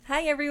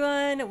Hi,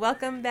 everyone.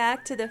 Welcome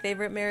back to the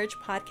Favorite Marriage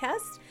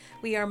Podcast.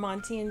 We are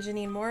Monty and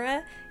Janine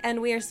Mora,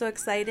 and we are so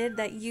excited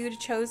that you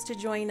chose to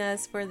join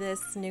us for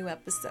this new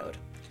episode.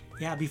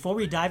 Yeah, before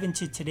we dive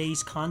into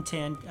today's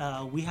content,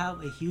 we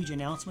have a huge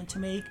announcement to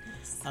make.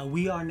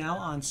 We are now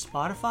on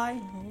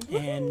Spotify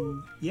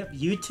and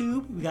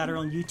YouTube. We got our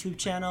own YouTube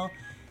channel,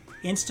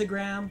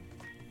 Instagram,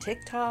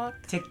 TikTok,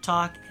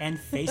 and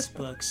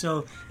Facebook.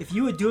 So if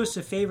you would do us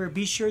a favor,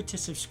 be sure to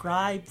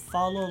subscribe,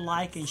 follow,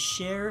 like, and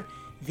share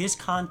this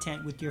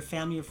content with your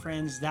family and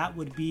friends. That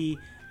would be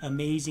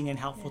amazing and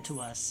helpful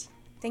to us.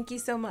 Thank you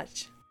so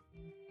much.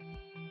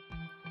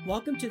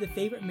 Welcome to the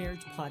Favorite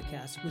Marriage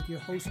Podcast with your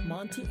hosts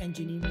Monty and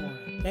Janine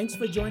Mora. Thanks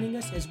for joining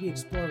us as we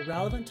explore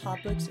relevant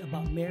topics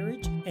about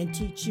marriage and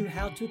teach you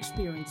how to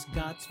experience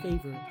God's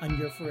favor on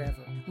your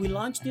forever. We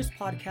launched this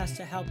podcast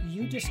to help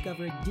you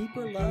discover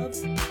deeper love,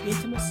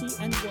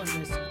 intimacy, and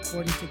oneness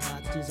according to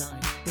God's design.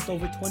 With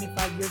over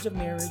 25 years of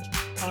marriage,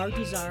 our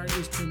desire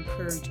is to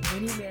encourage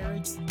any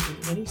marriage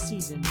in any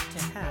season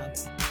to have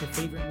the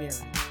favorite marriage.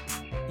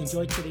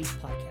 Enjoy today's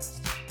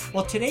podcast.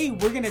 Well, today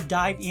we're going to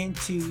dive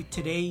into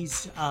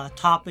today's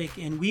topic,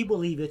 and we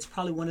believe it's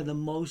probably one of the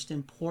most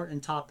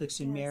important topics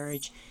in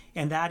marriage,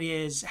 and that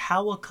is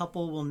how a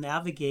couple will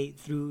navigate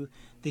through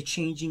the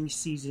changing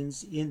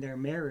seasons in their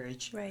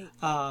marriage. Right.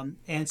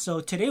 And so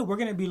today we're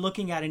going to be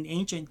looking at an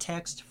ancient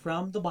text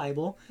from the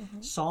Bible,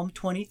 Psalm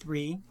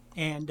 23,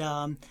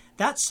 and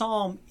that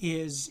psalm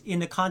is in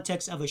the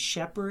context of a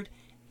shepherd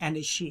and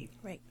a sheep.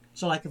 Right.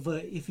 So, like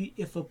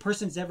if a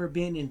person's ever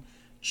been in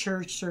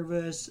church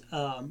service,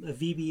 a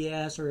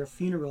VBS, or a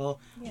funeral,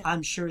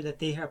 I'm sure that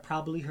they have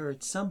probably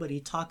heard somebody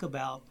talk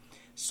about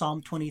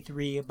Psalm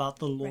 23 about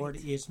the Lord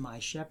is my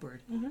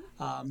shepherd.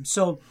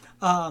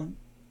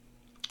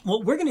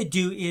 What we're going to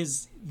do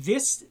is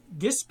this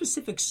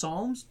specific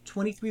Psalms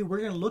 23, we're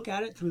going to look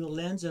at it through the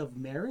lens of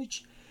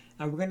marriage,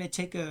 and we're going to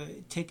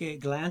take a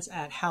glance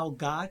at how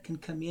God can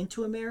come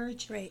into a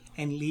marriage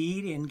and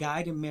lead and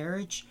guide a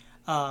marriage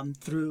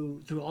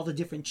through all the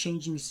different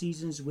changing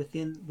seasons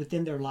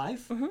within their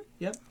life.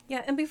 Yep.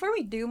 Yeah, and before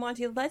we do,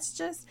 Monty, let's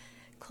just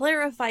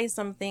clarify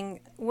something.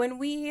 When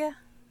we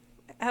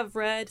have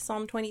read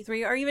Psalm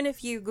 23, or even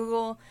if you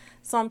Google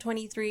Psalm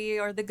 23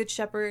 or the Good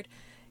Shepherd,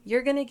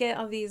 you're going to get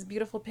all these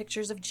beautiful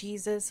pictures of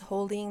Jesus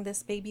holding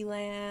this baby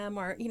lamb,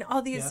 or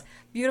all these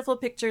beautiful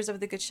pictures of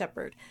the Good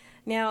Shepherd.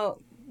 Now,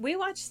 we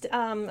watched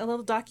a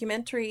little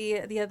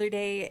documentary the other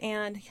day,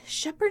 and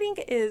shepherding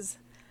is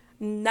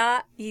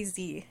not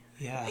easy.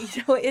 Yeah.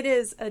 It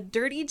is a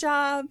dirty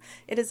job.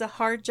 It is a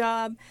hard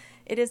job.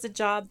 It is a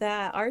job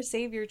that our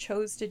Savior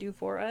chose to do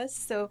for us.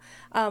 So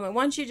I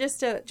want you just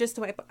to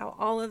wipe out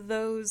all of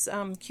those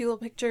cute little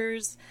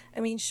pictures. I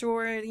mean,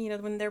 sure,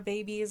 when they're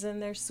babies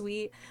and they're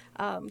sweet,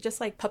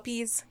 just like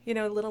puppies,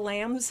 little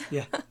lambs.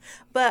 Yeah.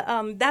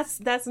 But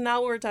that's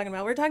not what we're talking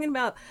about. We're talking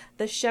about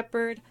the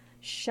shepherd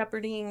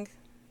shepherding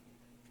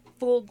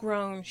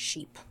full-grown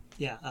sheep.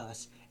 Yeah,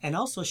 us. And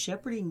also,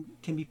 shepherding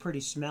can be pretty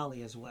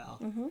smelly as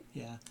well.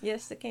 Yeah.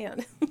 Yes, it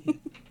can.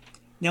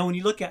 Now, when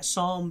you look at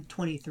Psalm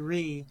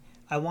 23,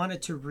 I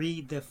wanted to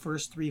read the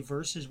first 3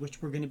 verses, which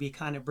we're going to be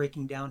kind of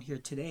breaking down here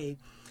today.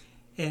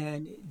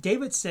 And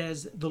David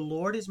says, "The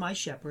Lord is my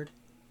shepherd.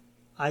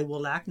 I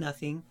will lack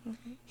nothing.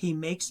 He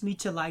makes me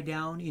to lie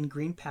down in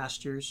green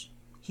pastures.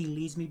 He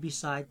leads me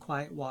beside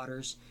quiet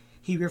waters.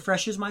 He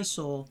refreshes my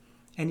soul,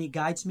 and he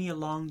guides me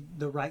along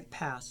the right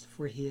path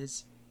for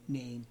his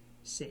name's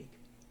sake."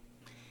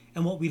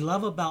 And what we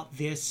love about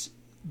this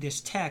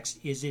text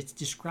is it's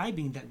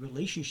describing that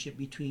relationship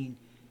between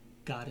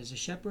God as a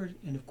shepherd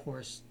and, of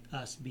course,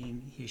 us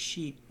being his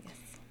sheep. Yes.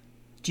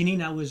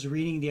 Janine, I was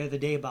reading the other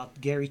day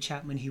about Gary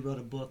Chapman. He wrote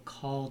a book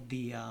called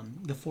The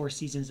 4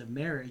 Seasons of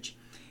Marriage.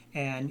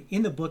 And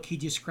in the book, he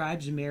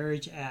describes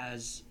marriage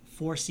as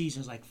 4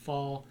 seasons, like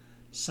fall,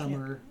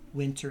 summer,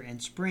 winter,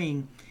 and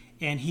spring.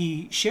 And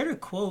he shared a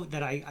quote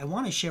that I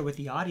want to share with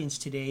the audience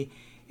today.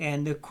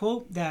 And the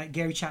quote that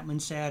Gary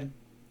Chapman said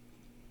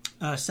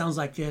sounds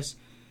like this.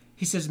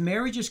 He says,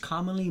 "Marriages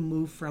commonly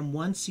move from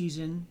one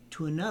season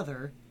to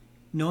another,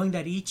 knowing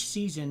that each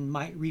season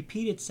might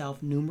repeat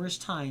itself numerous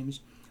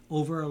times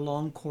over a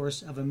long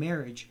course of a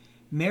marriage.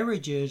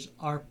 Marriages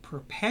are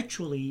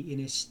perpetually in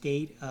a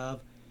state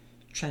of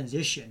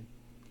transition."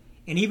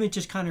 And even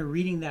just kind of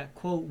reading that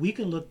quote, we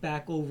can look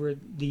back over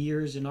the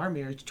years in our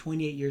marriage,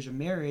 28 years of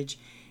marriage,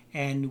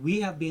 and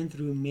we have been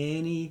through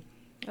many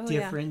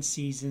different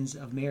seasons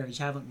of marriage,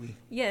 haven't we?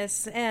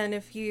 Yes, and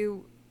if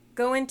you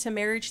go into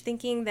marriage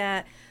thinking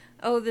that,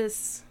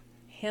 this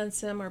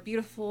handsome or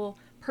beautiful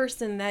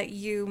person that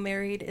you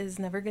married is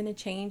never going to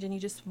change, and you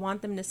just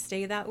want them to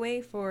stay that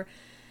way for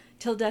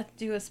till death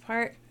do us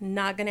part,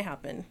 not going to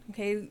happen.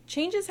 Okay,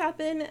 changes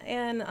happen,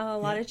 and a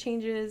lot of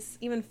changes,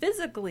 even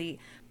physically.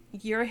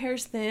 Your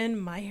hair's thin,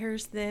 my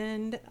hair's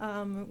thinned.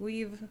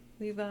 We've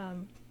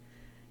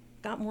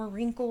got more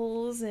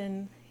wrinkles,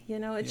 and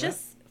it's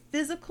just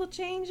physical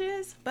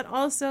changes, but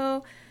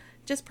also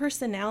just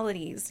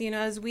personalities.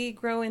 As we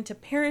grow into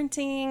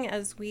parenting,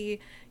 as we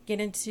get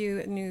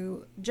into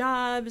new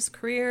jobs,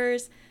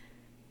 careers,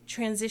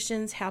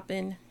 transitions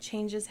happen,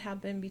 changes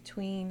happen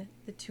between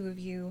the two of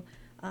you.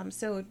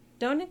 So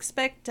don't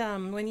expect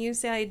when you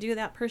say I do,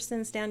 that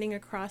person standing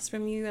across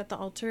from you at the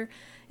altar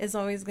is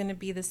always going to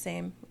be the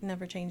same,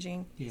 never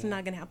changing. Yeah. It's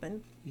not going to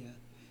happen. Yeah.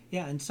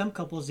 Yeah, and some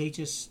couples, they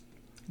just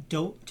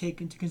don't take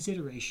into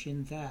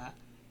consideration that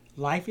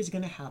life is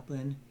going to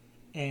happen,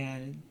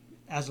 and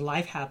as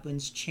life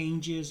happens,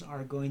 changes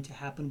are going to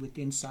happen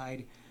within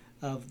inside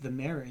of the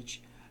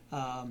marriage.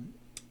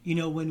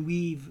 When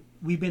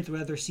we've been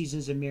through other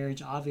seasons of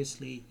marriage,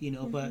 obviously,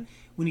 but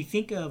when you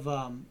think of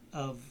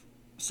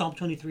Psalm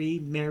 23,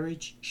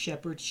 marriage,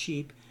 shepherd,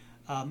 sheep,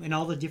 and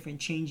all the different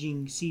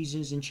changing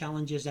seasons and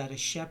challenges that a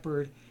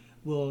shepherd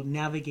will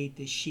navigate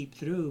the sheep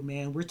through,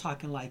 man, we're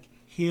talking like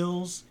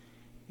hills,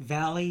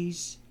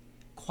 valleys,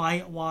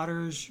 quiet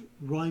waters,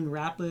 roaring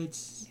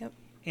rapids. Yep.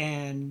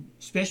 And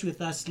especially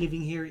with us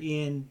living here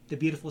in the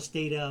beautiful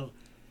state of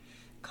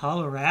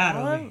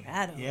Colorado.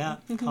 Yeah,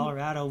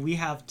 Colorado. We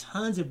have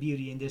tons of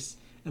beauty in this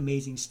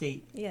amazing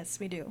state. Yes,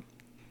 we do.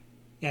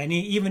 Yeah, and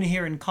even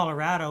here in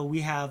Colorado, we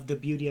have the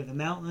beauty of the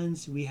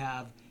mountains. We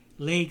have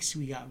lakes.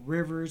 We got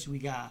rivers. We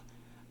got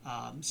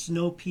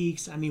snow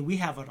peaks. I mean, we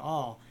have it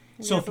all.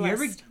 So if you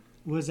ever...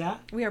 Was that?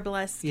 We are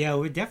blessed. Yeah,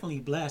 we're definitely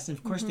blessed. And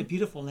of course, the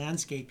beautiful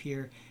landscape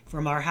here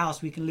from our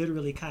house, we can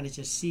literally kind of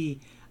just see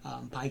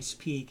Pikes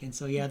Peak. And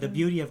so, yeah, the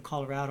beauty of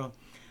Colorado.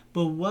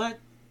 But what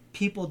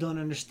people don't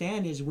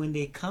understand is when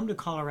they come to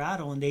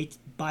Colorado and they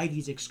buy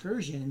these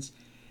excursions,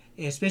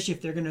 especially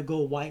if they're going to go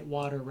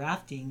whitewater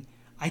rafting,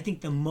 I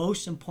think the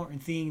most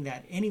important thing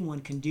that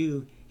anyone can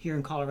do here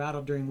in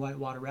Colorado during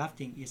whitewater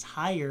rafting is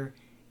hire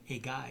a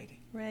guide.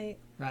 Right.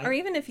 Or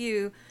even if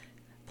you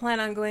plan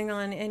on going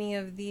on any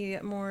of the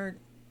more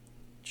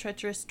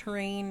treacherous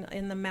terrain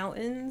in the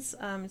mountains,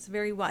 it's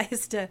very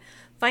wise to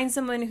find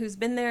someone who's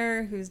been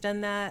there, who's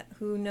done that,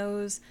 who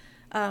knows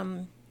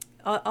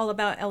all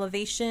about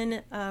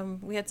elevation.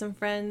 We had some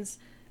friends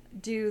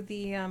do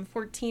the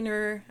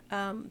 14er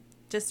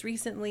just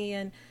recently,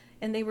 and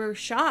they were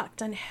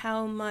shocked on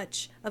how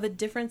much of a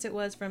difference it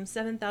was from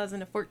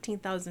 7,000 to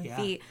 14,000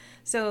 feet.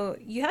 So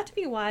you have to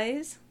be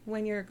wise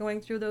when you're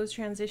going through those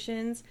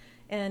transitions.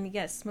 And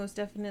yes, most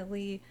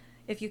definitely,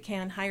 if you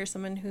can, hire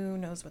someone who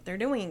knows what they're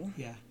doing.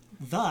 Yeah.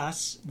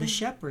 Thus, the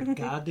shepherd,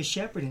 God the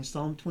shepherd in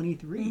Psalm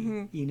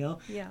 23,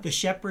 the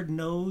shepherd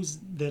knows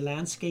the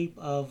landscape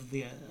of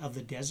the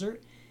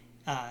desert.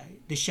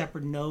 The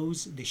shepherd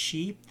knows the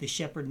sheep. The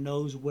shepherd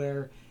knows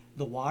where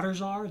the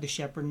waters are. The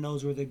shepherd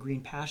knows where the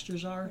green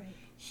pastures are. Right.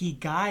 He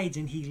guides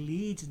and he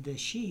leads the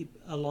sheep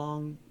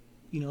along,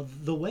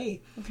 the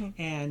way.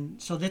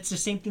 And so that's the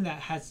same thing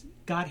that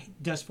God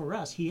does for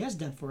us. He has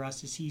done for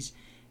us is he's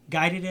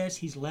guided us.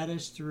 He's led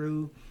us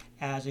through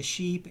as a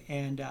sheep,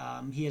 and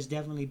he has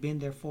definitely been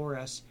there for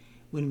us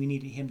when we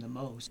needed him the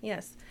most.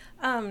 Yes.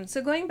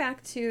 So going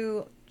back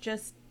to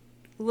just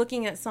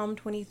looking at Psalm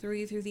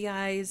 23 through the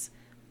eyes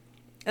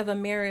of a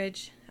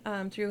marriage,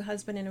 through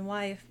husband and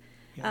wife,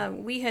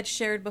 we had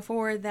shared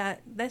before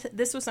that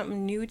this was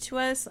something new to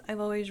us. I've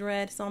always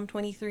read Psalm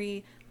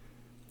 23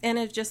 and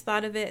I've just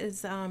thought of it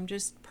as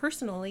just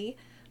personally,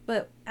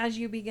 but as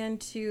you begin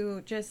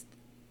to just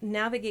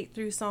navigate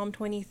through Psalm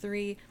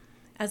 23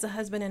 as a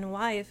husband and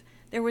wife,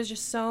 there was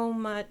just so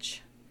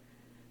many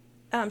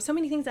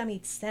things that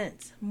made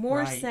sense,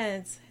 more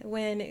sense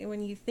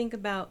when you think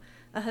about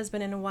a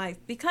husband and a wife.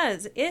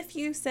 Because if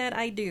you said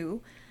I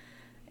do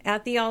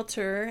at the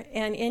altar,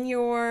 and in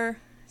your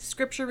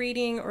scripture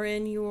reading or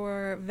in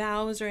your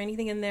vows or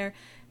anything in there,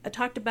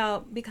 talked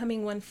about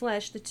becoming one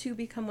flesh, the two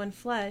become one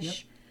flesh. Yep.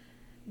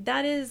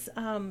 That is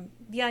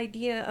the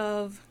idea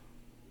of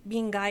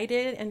being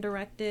guided and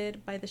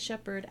directed by the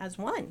shepherd as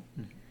one.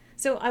 Mm-hmm.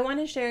 So I want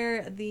to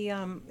share the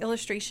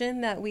illustration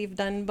that we've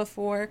done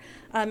before.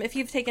 If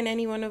you've taken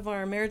any one of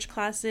our marriage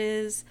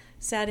classes,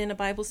 sat in a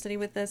Bible study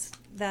with us,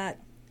 that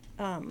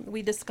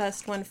we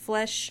discussed one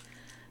flesh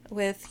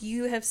with,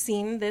 you have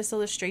seen this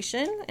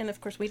illustration. And of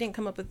course, we didn't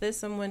come up with this.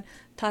 Someone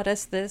taught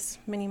us this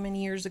many,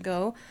 many years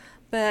ago.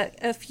 But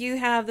if you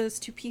have those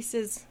two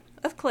pieces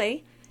of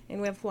clay, and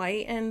we have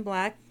white and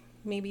black,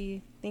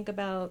 maybe think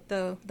about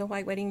the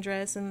white wedding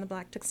dress and the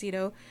black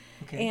tuxedo.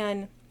 Okay.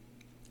 And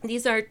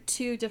these are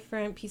two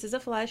different pieces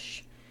of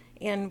flesh.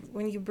 And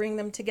when you bring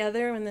them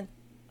together in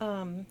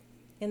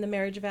the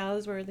marriage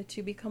vows where the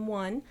two become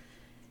one,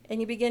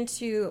 and you begin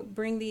to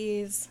bring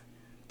these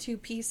two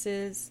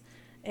pieces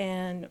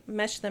and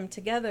mesh them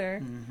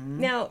together. Mm-hmm.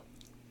 Now,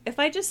 if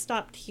I just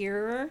stopped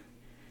here,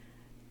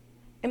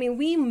 I mean,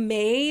 we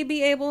may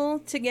be able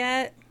to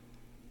get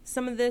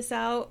some of this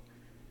out.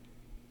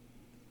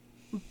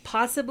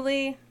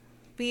 Possibly.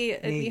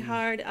 It'd be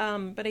hard,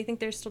 but I think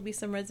there'll still be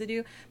some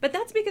residue. But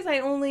that's because I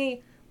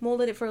only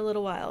molded it for a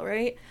little while,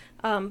 right?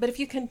 But if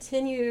you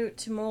continue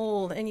to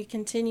mold and you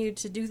continue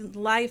to do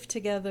life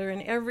together,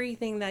 and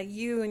everything that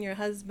you and your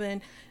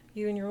husband,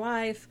 you and your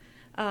wife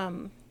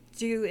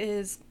do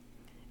is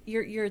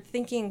you're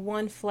thinking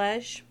one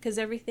flesh, because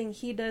everything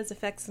he does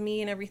affects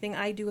me and everything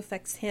I do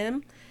affects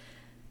him.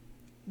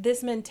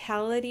 This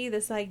mentality,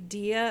 this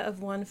idea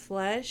of one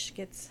flesh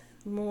gets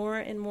more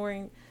and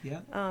more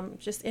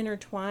just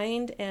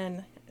intertwined,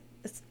 and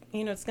it's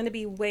it's going to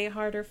be way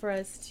harder for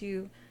us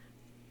to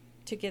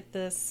get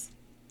this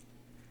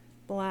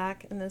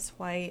black and this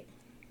white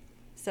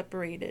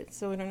separated.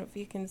 So I don't know if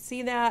you can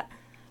see that,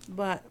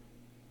 but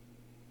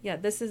yeah,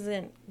 this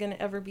isn't going to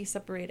ever be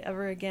separated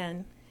ever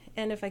again.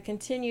 And if I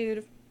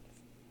continued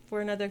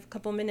for another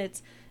couple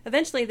minutes,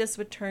 eventually this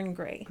would turn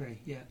gray. Gray,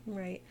 yeah.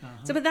 Right.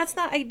 So, but that's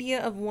the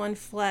idea of one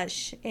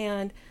flesh.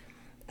 And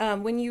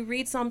when you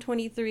read Psalm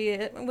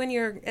 23, when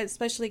you're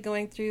especially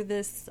going through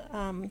this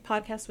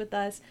podcast with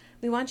us,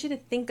 we want you to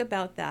think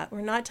about that.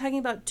 We're not talking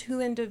about two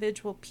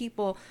individual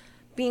people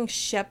being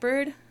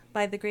shepherded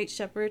by the great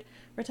shepherd.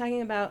 We're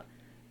talking about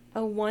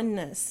a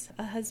oneness,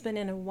 a husband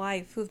and a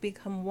wife who've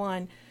become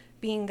one,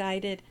 being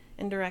guided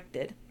and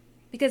directed.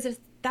 Because if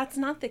that's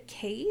not the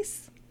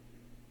case,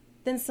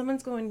 then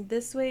someone's going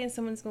this way and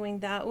someone's going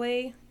that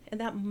way,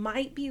 and that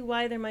might be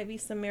why there might be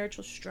some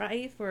marital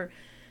strife or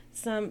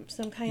some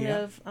kind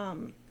of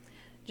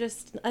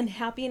just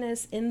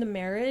unhappiness in the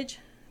marriage.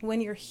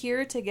 When you're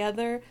here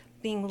together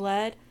being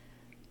led,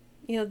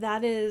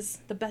 that is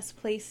the best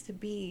place to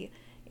be.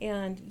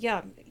 And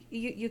yeah,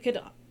 you could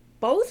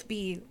both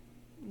be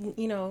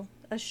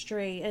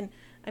astray. And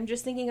I'm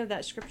just thinking of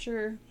that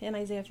scripture in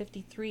Isaiah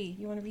 53.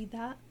 You want to read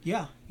that?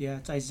 Yeah,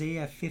 it's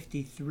Isaiah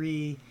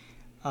 53.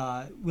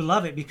 We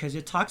love it because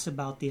it talks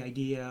about the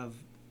idea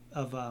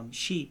of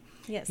sheep.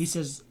 Yes. He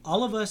says,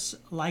 all of us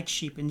like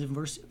sheep, in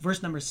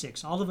verse number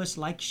 6, all of us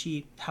like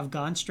sheep have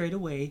gone straight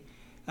away.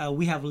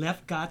 We have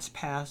left God's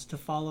paths to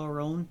follow our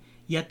own,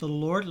 yet the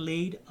Lord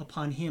laid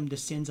upon him the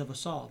sins of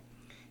us all.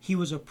 He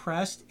was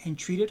oppressed and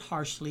treated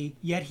harshly,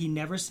 yet he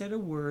never said a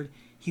word.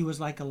 He was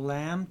like a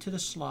lamb to the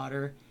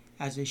slaughter,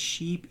 as a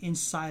sheep in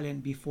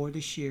silence before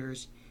the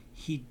shears.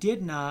 He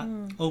did not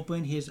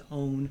open his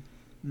own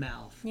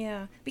mouth.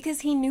 Yeah,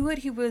 because he knew what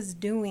he was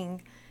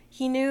doing.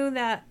 He knew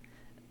that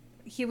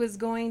he was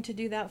going to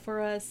do that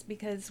for us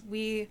because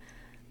he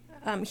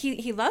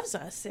loves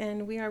us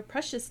and we are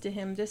precious to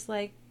him, just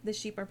like the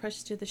sheep are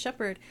precious to the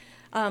shepherd.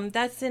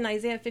 That's in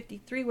Isaiah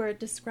 53 where it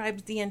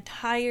describes the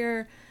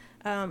entire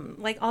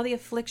all the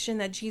affliction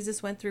that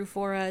Jesus went through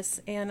for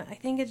us. And I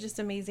think it's just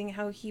amazing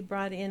how he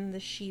brought in the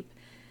sheep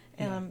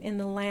in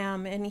the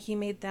lamb, and he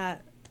made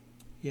that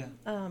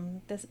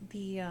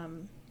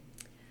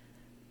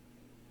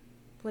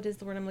what is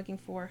the word I'm looking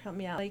for? Help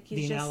me out. Like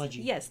he's the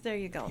analogy. Yes, there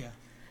you go. Yeah.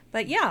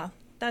 But yeah,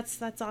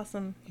 that's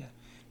awesome. Yeah.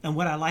 And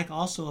what I like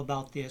also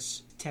about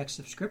this text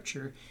of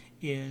scripture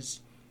is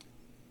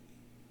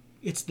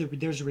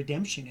there's a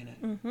redemption in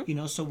it.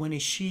 Mm-hmm. So when a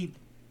sheep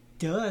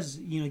does,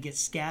 get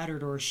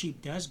scattered or a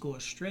sheep does go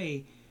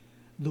astray,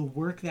 the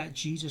work that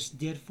Jesus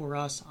did for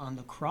us on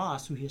the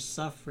cross through his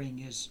suffering,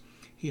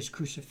 his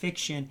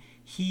crucifixion,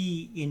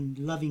 he, in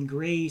loving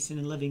grace and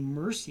in loving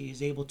mercy,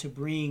 is able to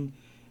bring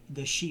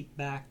the sheep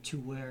back to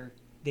where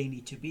they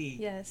need to be.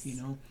 Yes.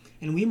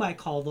 And we might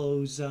call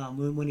those,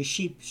 when a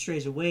sheep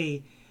strays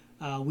away,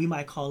 we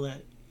might call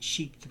it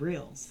sheep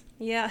thrills.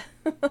 Yeah.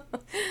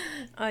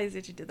 I see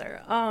what you did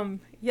there.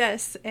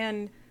 Yes,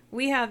 and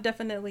we have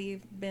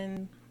definitely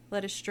been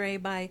led astray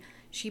by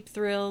sheep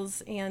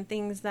thrills and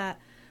things that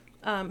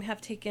have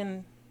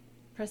taken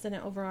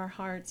precedent over our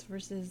hearts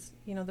versus,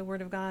 the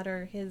Word of God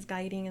or his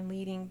guiding and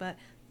leading. But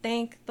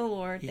thank the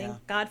Lord. Yeah.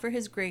 Thank God for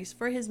his grace,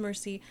 for his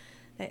mercy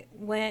that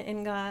went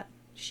and got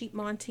Sheep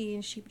Monty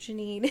and Sheep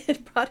Janine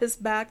and brought us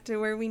back to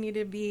where we need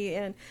to be.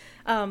 And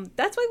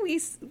that's why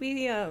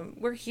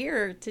we're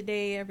here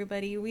today,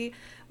 everybody. We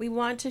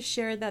want to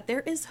share that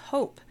there is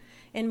hope.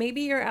 And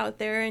maybe you're out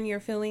there and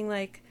you're feeling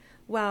like,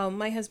 wow,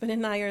 my husband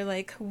and I are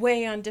like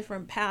way on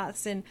different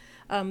paths, and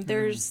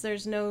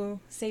there's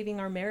no saving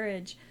our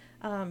marriage.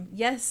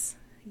 Yes.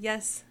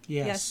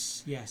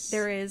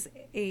 There is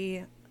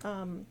a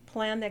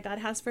plan that God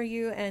has for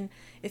you, and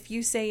if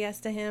you say yes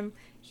to him,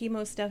 he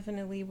most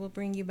definitely will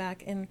bring you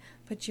back and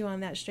put you on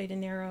that straight and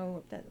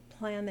narrow, that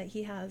plan that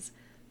he has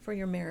for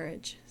your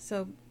marriage.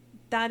 So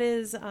that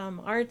is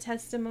our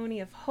testimony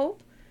of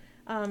hope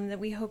that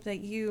we hope that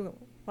you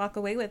walk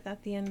away with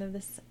at the end of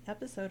this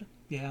episode.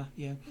 Yeah.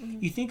 Mm-hmm.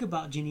 You think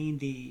about,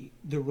 Janine,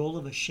 the role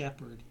of a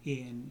shepherd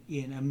in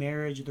a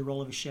marriage, the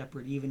role of a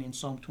shepherd, even in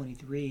Psalm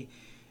 23.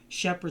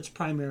 Shepherd's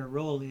primary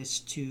role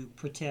is to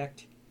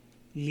protect,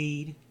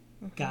 lead,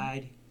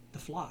 guide the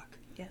flock.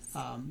 Yes.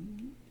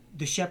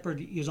 The shepherd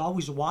is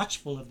always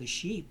watchful of the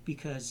sheep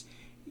because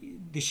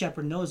the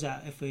shepherd knows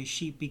that if a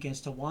sheep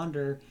begins to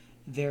wander,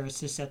 they're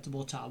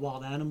susceptible to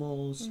wild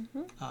animals,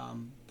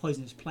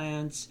 poisonous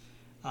plants,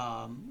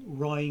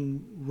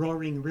 roaring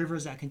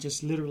rivers that can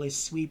just literally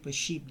sweep a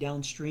sheep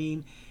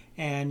downstream.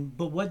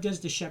 But what does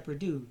the shepherd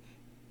do?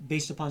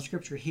 Based upon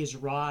Scripture, his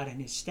rod and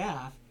his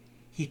staff,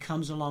 he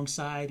comes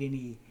alongside and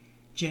he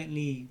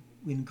gently,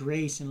 in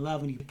grace and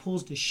love, and he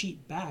pulls the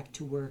sheep back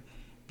to where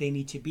they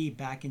need to be,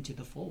 back into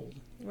the fold.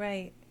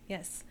 Right.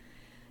 Yes.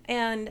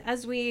 And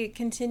as we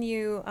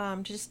continue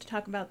just to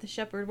talk about the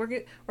shepherd,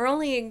 we're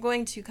only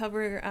going to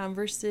cover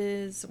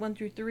verses 1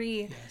 through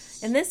 3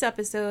 in this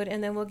episode,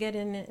 and then we'll get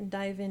in and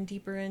dive in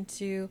deeper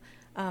into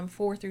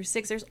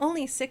 4-6. There's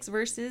only 6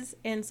 verses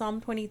in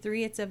Psalm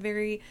 23. It's a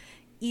very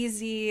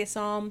easy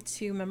psalm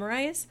to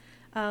memorize.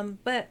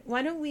 But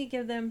why don't we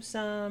give them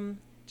some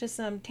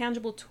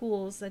tangible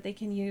tools that they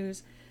can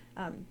use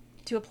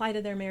to apply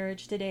to their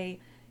marriage today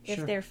if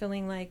Sure. they're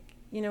feeling like,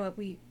 you know what,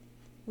 we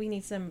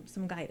need some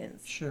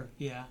guidance. Sure.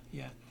 Yeah.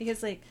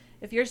 Because like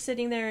if you're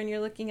sitting there and you're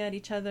looking at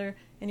each other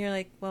and you're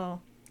like,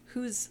 well,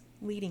 who's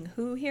leading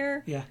who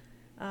here? Yeah.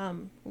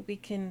 We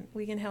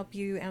can help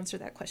you answer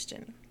that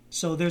question.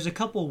 So there's a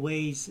couple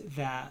ways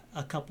that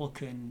a couple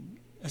can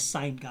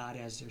assign God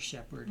as their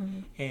shepherd,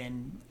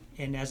 and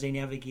as they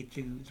navigate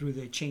through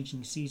the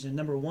changing season.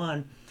 Number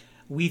one,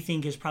 we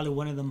think is probably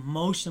one of the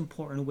most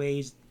important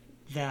ways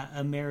that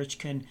a marriage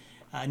can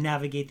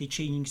navigate the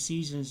changing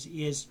seasons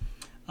is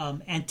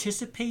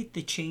anticipate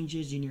the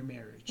changes in your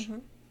marriage.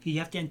 You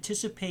have to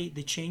anticipate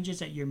the changes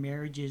that your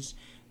marriage is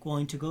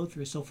going to go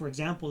through. So, for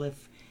example,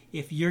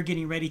 if you're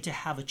getting ready to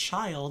have a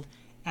child,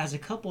 as a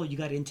couple, you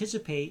got to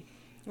anticipate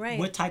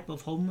what type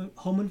of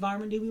home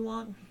environment do we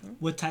want,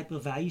 what type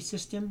of value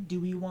system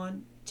do we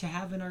want to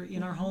have in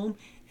our home,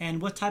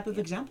 and what type of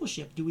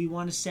exampleship do we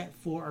want to set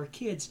for our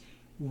kids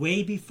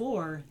way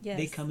before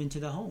they come into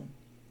the home.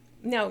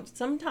 Now,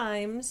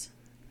 sometimes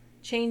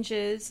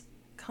changes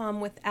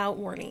come without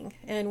warning,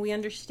 and we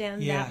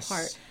understand that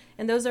part.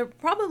 And those are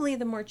probably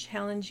the more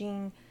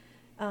challenging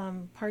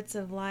parts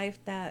of life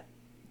that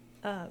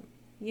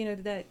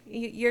that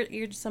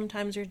you're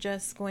sometimes you're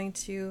just going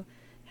to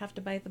have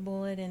to bite the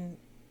bullet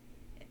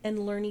and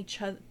learn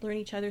each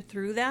other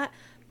through that.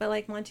 But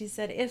like Monty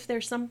said, if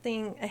there's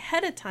something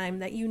ahead of time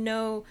that you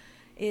know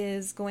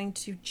is going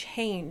to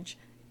change,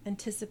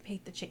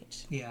 anticipate the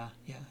change. Yeah,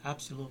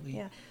 absolutely.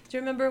 Yeah. Do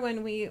you remember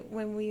when we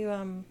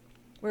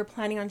were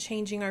planning on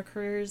changing our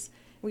careers?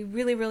 We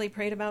really, really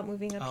prayed about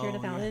moving up here to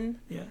Fountain.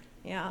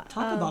 Yeah.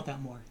 Talk about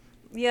that more.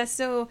 Yeah.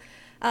 So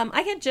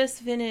I had just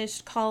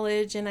finished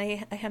college and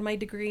I had my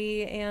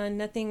degree, and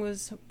nothing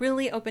was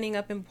really opening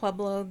up in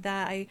Pueblo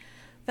that I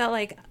felt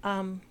like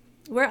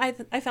where I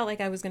felt like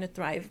I was going to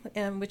thrive,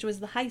 which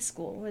was high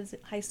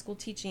school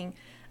teaching.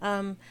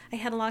 I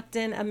had locked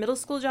in a middle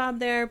school job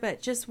there,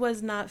 but just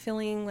was not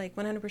feeling like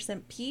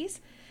 100%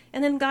 peace.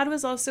 And then God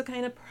was also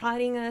kind of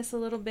prodding us a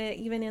little bit,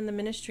 even in the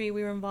ministry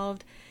we were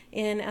involved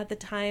in at the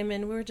time.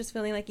 And we were just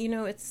feeling like,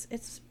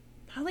 it's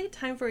probably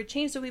time for a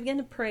change. So we began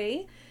to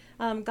pray.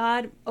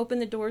 God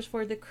opened the doors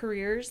for the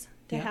careers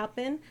to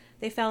happen.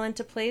 They fell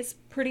into place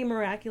pretty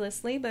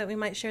miraculously, but we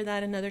might share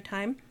that another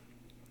time.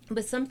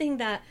 But something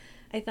that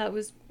I thought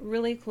was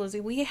really cool is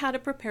we had to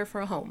prepare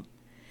for a home.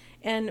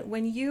 And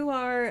when you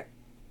are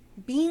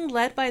being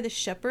led by the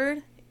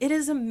shepherd, it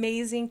is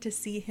amazing to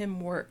see him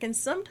work. And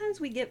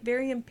sometimes we get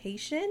very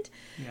impatient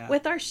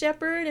with our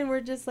shepherd, and we're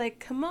just like,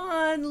 come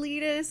on,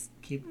 lead us.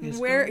 Keep this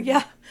where going.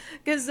 Yeah,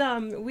 because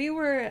we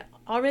were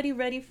already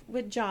ready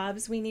with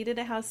jobs. We needed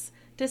a house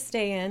to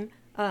stay in,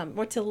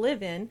 or to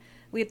live in.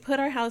 We had put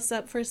our house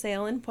up for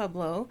sale in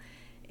Pueblo,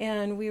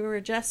 and we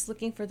were just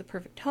looking for the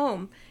perfect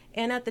home.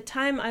 And at the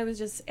time, I was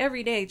just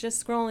every day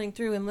just scrolling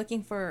through and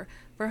looking for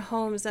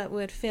homes that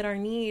would fit our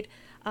need.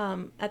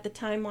 At the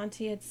time,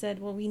 Monty had said,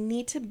 well, we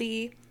need to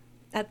be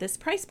at this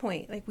price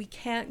point. Like, we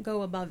can't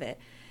go above it.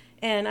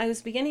 And I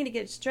was beginning to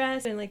get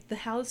stressed, and like the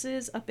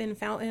houses up in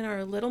Fountain are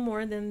a little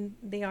more than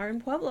they are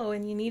in Pueblo,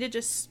 and you need to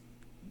just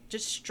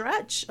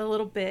stretch a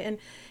little bit.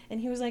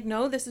 And he was like,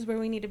 no, this is where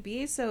we need to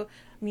be. So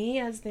me,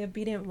 as the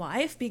obedient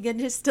wife, began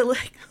just to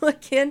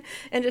look in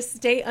and just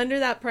stay under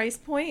that price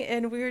point.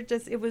 And we were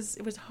just, it was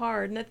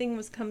hard. Nothing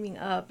was coming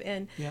up.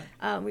 And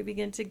we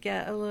began to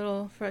get a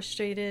little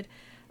frustrated.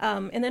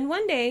 And then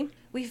one day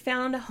we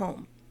found a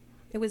home.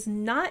 It was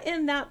not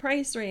in that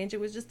price range.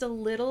 It was just a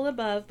little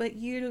above, but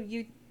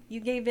you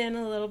gave in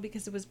a little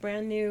because it was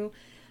brand new.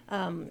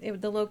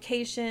 The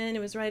location, it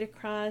was right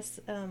across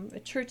a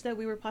church that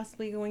we were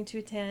possibly going to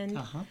attend.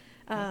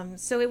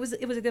 So it was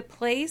a good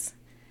place,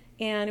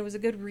 and it was a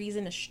good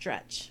reason to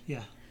stretch.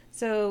 Yeah.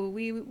 So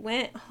we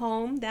went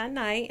home that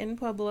night in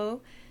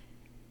Pueblo,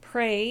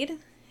 prayed,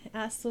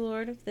 asked the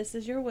Lord, if this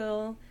is your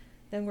will,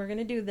 then we're going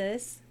to do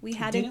this.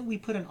 Didn't we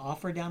put an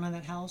offer down on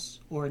that house,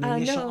 or an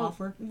initial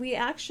offer? We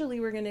actually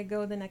were going to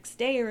go the next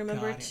day,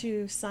 remember,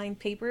 to sign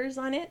papers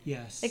on it.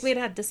 Yes. Like, we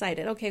had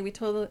decided, okay, we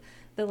told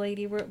the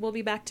lady, we'll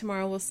be back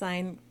tomorrow, we'll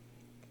sign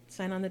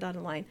on the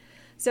dotted line.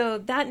 So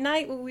that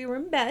night when we were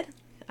in bed,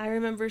 I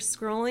remember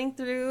scrolling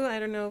through, I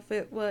don't know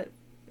what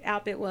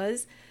app it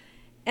was,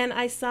 and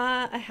I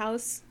saw a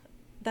house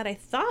that I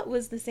thought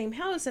was the same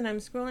house, and I'm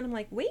scrolling, I'm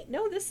like, wait,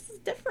 no, this is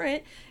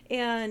different.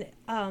 And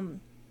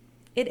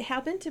it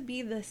happened to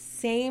be the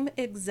same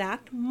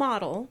exact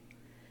model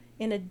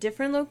in a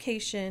different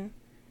location,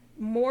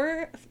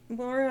 more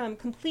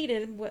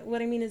completed.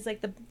 What I mean is,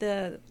 like,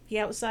 the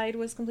outside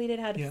was completed,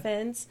 had a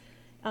fence,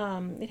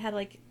 it had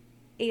like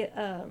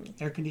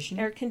air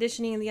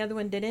conditioning, and the other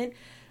one didn't.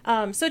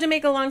 So to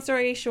make a long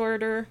story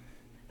shorter,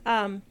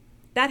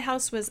 that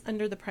house was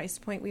under the price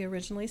point we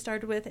originally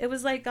started with. It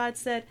was like God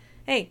said,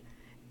 hey,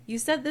 you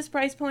set this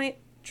price point,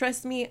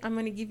 trust me, I'm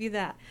going to give you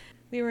that.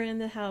 We were in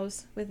the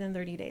house within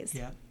 30 days.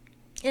 Yeah.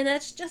 And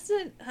that's just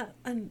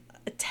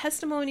a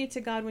testimony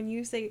to God when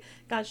you say,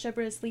 God,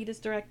 shepherd us, lead us,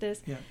 direct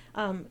us, Yeah.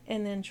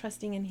 And then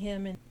trusting in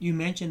Him. And You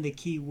mentioned the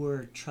key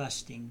word,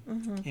 trusting.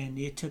 Mm-hmm. And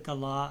it took a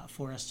lot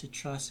for us to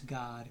trust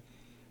God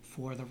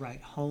for the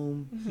right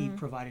home. He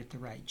provided the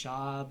right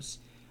jobs.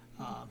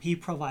 He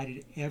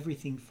provided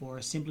everything for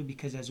us simply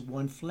because as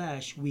one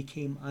flesh, we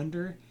came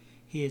under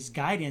His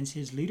guidance,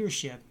 His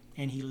leadership,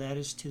 and He led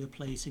us to the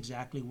place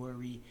exactly where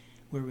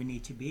we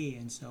need to be.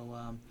 And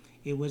so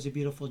it was a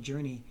beautiful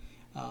journey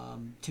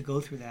to go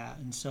through that.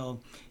 And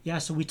so,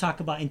 so we talk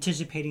about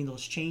anticipating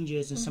those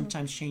changes, and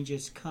sometimes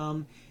changes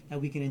come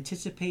that we can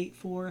anticipate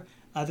for.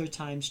 Other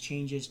times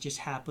changes just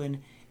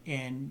happen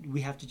and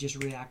we have to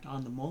just react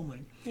on the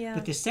moment. Yeah.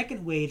 But the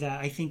second way that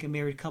I think a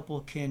married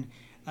couple can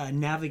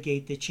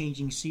navigate the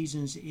changing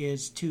seasons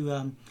is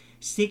to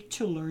seek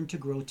to learn to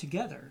grow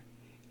together.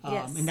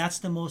 Yes. And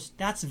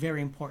that's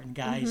very important,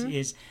 guys,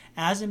 is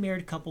as a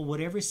married couple,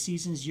 whatever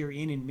seasons you're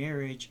in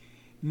marriage,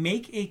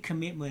 make a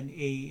commitment,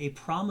 a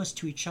promise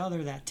to each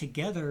other that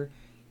together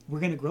we're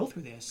going to grow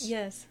through this.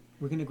 yes.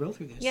 We're going to grow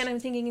through this. Yeah, and I'm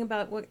thinking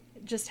about what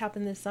just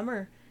happened this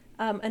summer.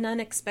 An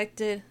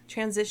unexpected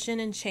transition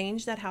and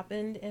change that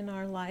happened in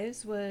our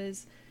lives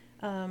was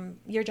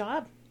your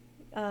job.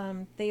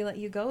 They let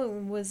you go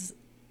and was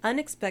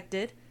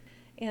unexpected.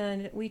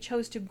 And we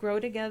chose to grow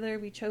together.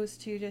 We chose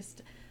to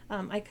just,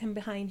 I come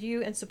behind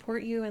you and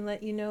support you and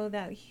let you know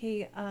that,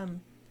 hey,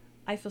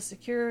 I feel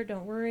secure.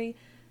 Don't worry.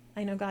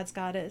 I know God's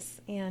got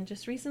us. And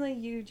just recently,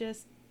 the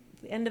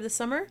end of the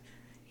summer,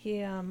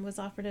 he was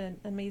offered an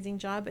amazing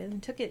job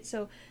and took it.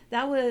 So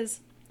that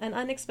was an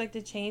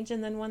unexpected change.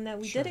 And then one that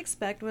we Sure. did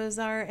expect was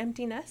our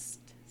empty nest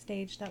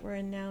stage that we're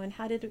in now. And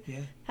how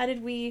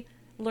did we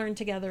learn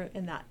together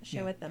in that?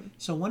 Share with them.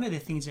 So one of the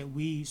things that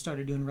we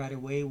started doing right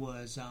away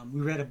was we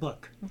read a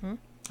book.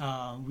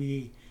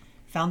 We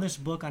found this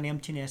book on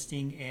empty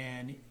nesting,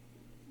 and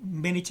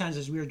many times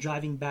as we were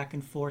driving back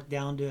and forth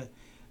down to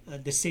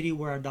the city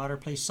where our daughter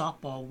plays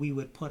softball, we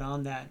would put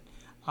on that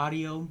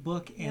audio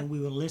book and we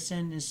would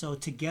listen. And so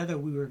together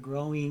we were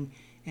growing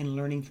and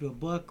learning through a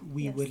book.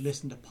 We would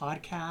listen to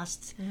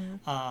podcasts,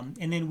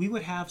 and then we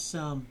would have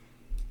some,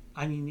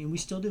 and we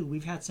still do.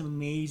 We've had some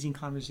amazing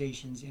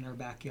conversations in our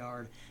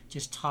backyard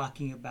just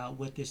talking about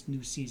what this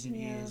new season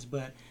is.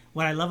 But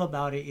what I love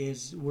about it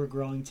is we're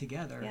growing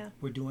together. Yeah.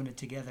 We're doing it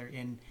together,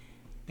 and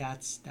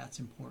that's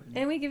important.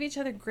 And we give each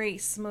other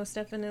grace, most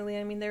definitely.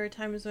 I mean, there were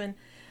times when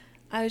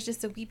I was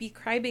just a weepy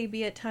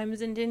crybaby at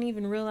times and didn't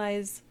even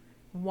realize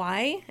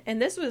why.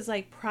 And this was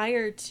like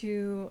prior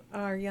to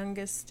our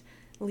youngest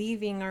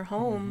leaving our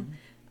home.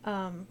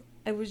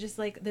 It was just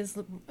like this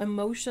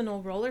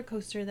emotional roller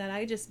coaster that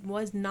I just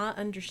was not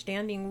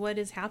understanding what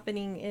is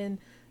happening in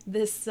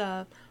this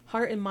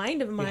heart and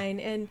mind of mine.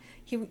 And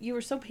you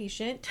were so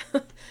patient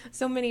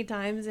so many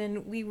times,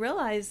 and we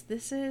realized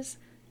this is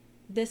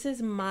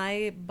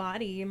my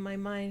body and my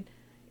mind,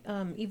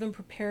 even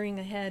preparing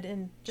ahead,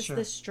 and just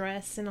the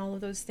stress and all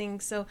of those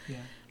things. So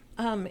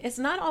it's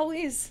not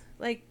always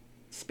like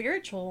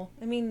spiritual.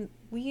 I mean,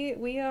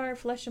 we are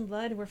flesh and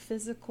blood. We're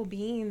physical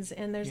beings,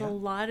 and there's a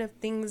lot of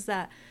things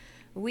that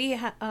we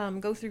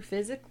go through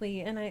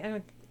physically. And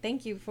I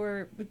thank you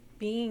for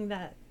being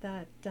that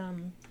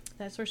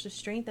source of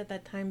strength at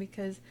that time,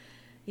 because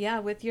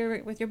with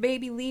your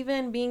baby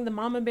leaving, being the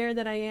mama bear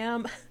that I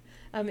am,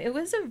 it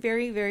was a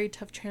very, very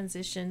tough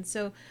transition.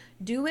 So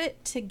do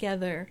it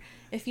together.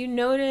 If you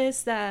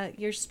notice that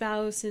your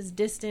spouse is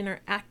distant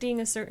or acting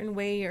a certain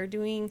way or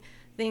doing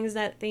things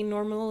that they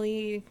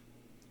normally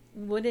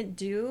wouldn't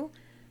do,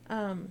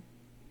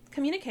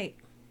 communicate.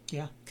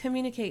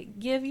 Communicate.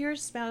 Give your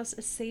spouse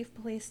a safe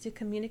place to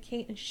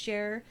communicate and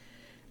share.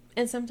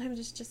 And sometimes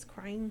it's just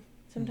crying.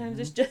 Sometimes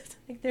it's just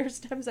like, there's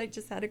times I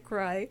just had to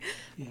cry.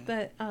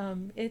 But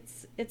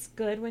it's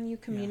good when you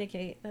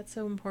communicate. That's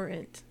so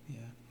important.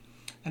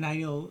 And I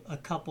know a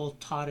couple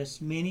taught us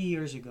many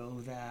years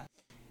ago that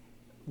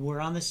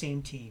we're on the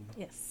same team.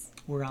 Yes.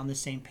 We're on the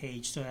same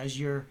page. So as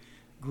you're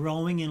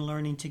growing and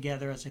learning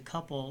together as a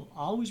couple,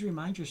 always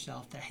remind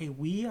yourself that, hey,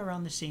 we are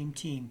on the same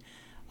team.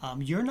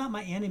 You're not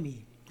my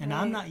enemy, and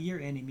I'm not your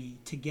enemy.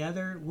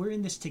 Together, we're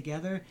in this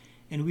together,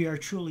 and we are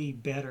truly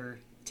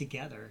better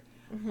together.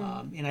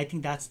 And I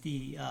think that's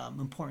the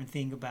important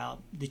thing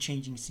about the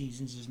changing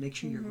seasons, is make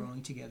sure you're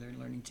growing together and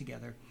learning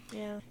together.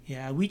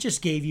 Yeah, we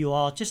just gave you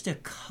all just a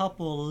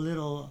couple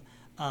little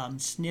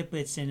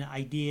snippets and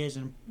ideas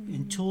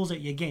and tools that,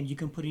 you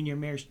can put in your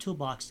marriage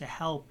toolbox to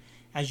help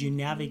as you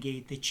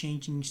navigate the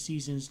changing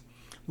seasons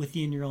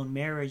within your own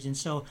marriage. And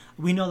so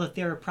we know that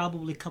there are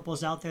probably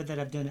couples out there that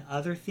have done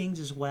other things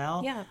as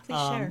well. Yeah, please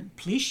share.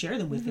 Please share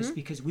them with us,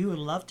 because we would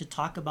love to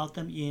talk about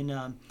them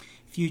in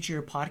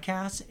future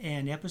podcasts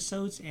and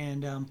episodes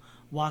and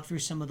walk through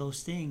some of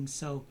those things.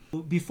 So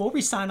before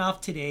we sign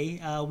off today,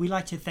 we'd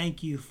like to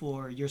thank you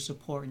for your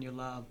support and your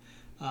love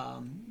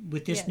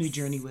with this new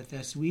journey with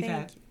us.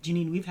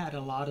 Janine, we've had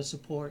a lot of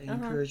support and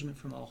encouragement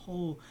from a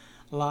whole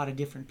lot of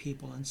different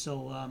people. And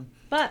so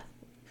but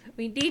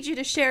we need you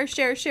to share,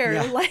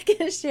 like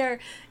and share,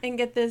 and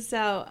get this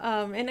out.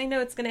 And I know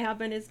it's going to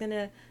happen. It's going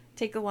to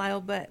take a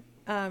while, but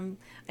I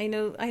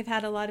know I've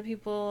had a lot of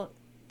people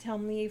tell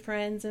me,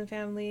 friends and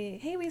family,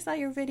 hey, we saw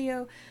your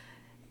video.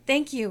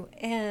 Thank you.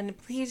 And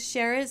please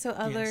share it so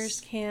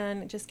others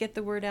can just get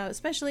the word out,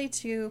 especially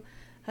to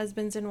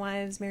husbands and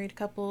wives, married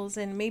couples,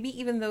 and maybe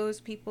even those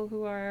people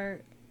who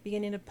are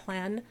beginning to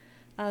plan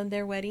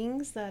their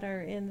weddings that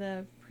are in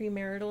the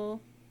premarital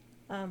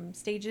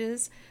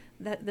stages,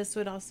 that this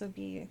would also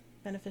be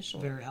beneficial.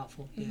 Very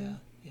helpful. Yeah.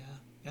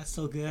 That's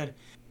so good.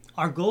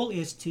 Our goal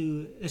is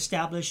to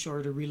establish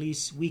or to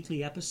release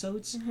weekly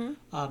episodes.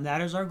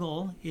 That is our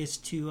goal, is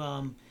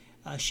to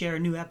share a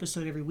new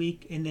episode every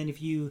week. And then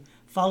if you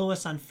follow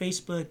us on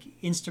Facebook,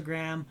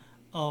 Instagram,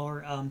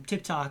 or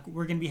TikTok,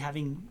 we're going to be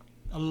having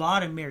a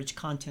lot of marriage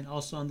content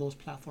also on those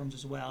platforms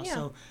as well. Yeah.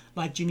 So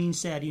like Janine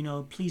said,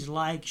 please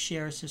like,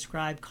 share,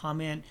 subscribe,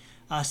 comment,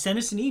 send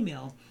us an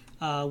email.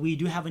 We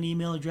do have an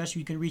email address where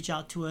you can reach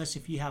out to us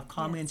if you have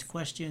comments,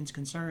 questions,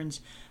 concerns.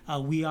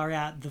 We are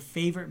at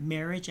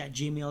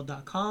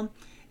thefavoritemarriage@gmail.com.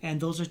 And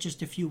those are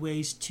just a few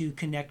ways to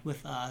connect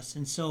with us.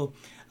 And so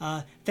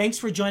thanks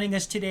for joining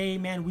us today,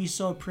 man. We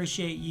so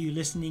appreciate you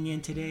listening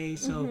in today.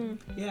 So,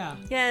 yeah.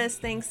 Yes,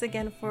 thanks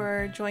again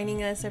for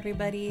joining us,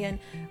 everybody. And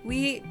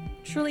we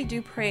truly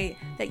do pray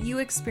that you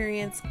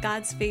experience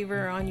God's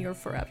favor on your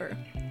forever.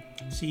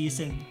 See you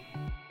soon.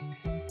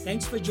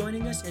 Thanks for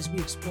joining us as we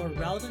explore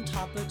relevant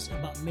topics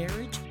about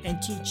marriage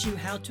and teach you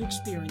how to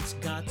experience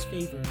God's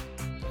favor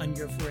on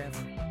your forever.